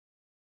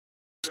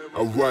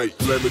Alright,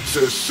 let me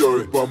tell a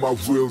story about my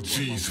real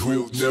G's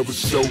who never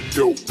so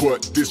dope,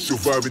 but they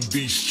surviving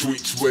these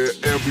streets where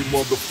every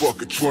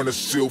motherfucker tryna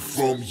steal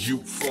from you,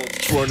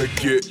 tryna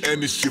get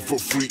any shit for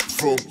free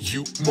from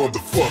you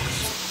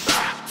motherfuckers.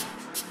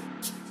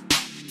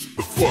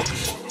 The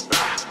fuckers.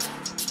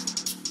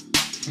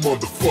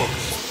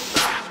 Motherfuckers.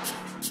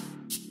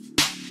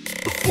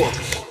 The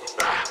fuckers.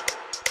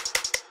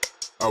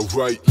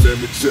 Alright, let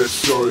me tell a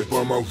story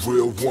about my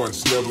real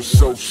ones. Never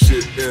sold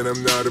shit and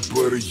I'm not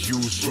about to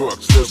use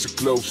drugs. That's a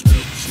close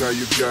speech, now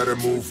you gotta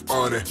move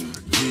on it.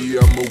 Yeah,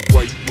 I'm a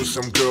white with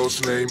some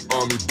girl's name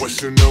on me, but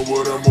you know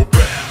what I'm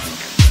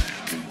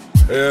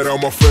about. And all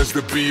my friends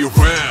to be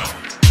around,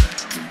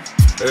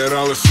 and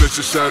all the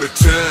snitches out of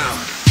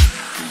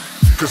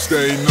town, cause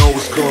they ain't know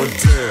what's going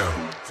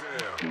down.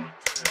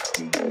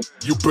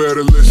 You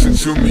better listen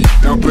to me,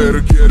 I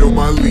better get on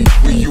my lead.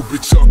 When you be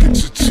talking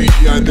to T,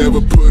 I never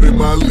put in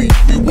my lead.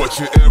 We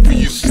watching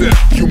every step,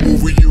 you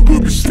move where you go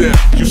be step.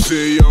 You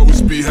say you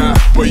always be high,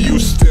 but you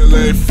still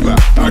ain't fly.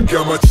 I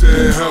got my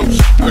 10 hoes,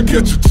 I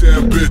got you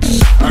 10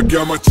 bitches. I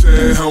got my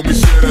 10 homies,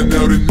 said I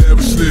know they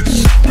never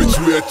snitches. Bitch,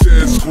 we at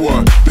 10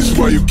 squad, this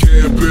why you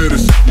can't beat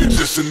us. You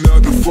just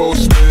another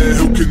false man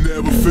who can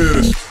never fit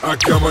us. I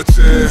got my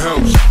 10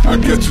 hoes, I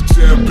got you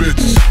 10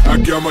 bitches. I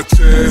got my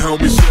 10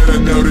 homies, said I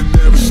know they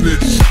never snitches.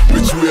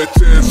 Bitch, we at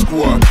 10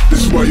 squad,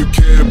 this why you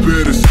can't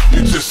beat us.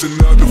 You just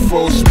another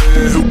false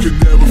man who can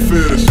never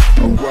fit us.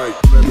 Alright,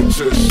 let me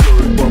tell a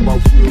story about my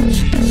real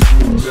G's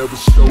who never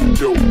so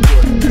dope,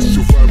 but they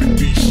surviving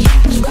these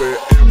streets where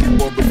every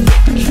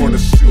motherfucker tryna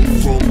steal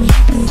from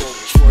you,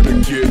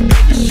 tryna get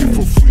any shit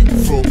for free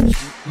from you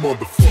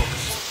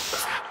motherfuckers.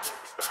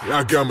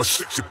 I got my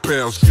 60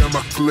 pounds, got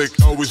my clique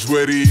always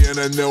ready, and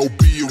I know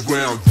be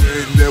around.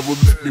 They ain't never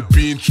let me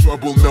be in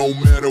trouble no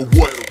matter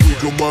what. We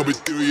gon' mob it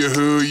through your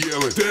hood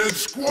yelling, dead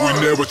squad.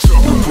 We never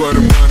talk about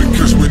the money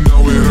cause we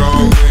know it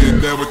all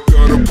in. Never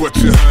thought about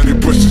your honey,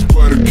 but she's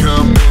but a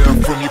comment. I'm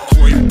from your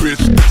queen,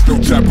 bitch, there's no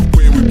type of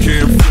pain we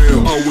can't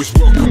feel. Always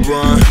welcome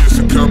around here,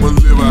 so come and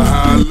live a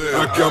high live.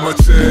 I got my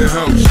 10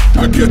 hoes,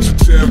 I got your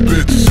 10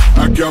 bitches.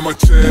 I got my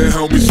 10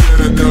 homies,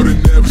 and I know they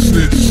never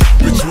snitches.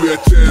 Bitch, we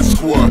at 10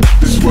 squad,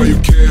 this why you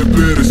can't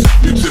beat us.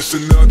 You just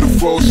another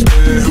false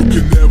man who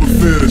can never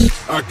fit us.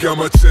 I got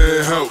my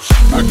 10 hoes,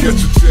 I got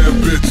your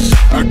 10 bitches.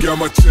 I got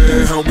my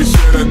 10 homies,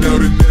 said I know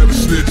they never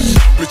snitches.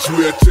 Bitch,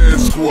 we at 10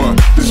 squad,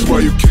 this why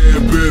you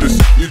can't beat us.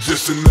 You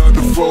just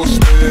another false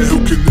man who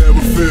can never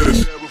fit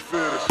us.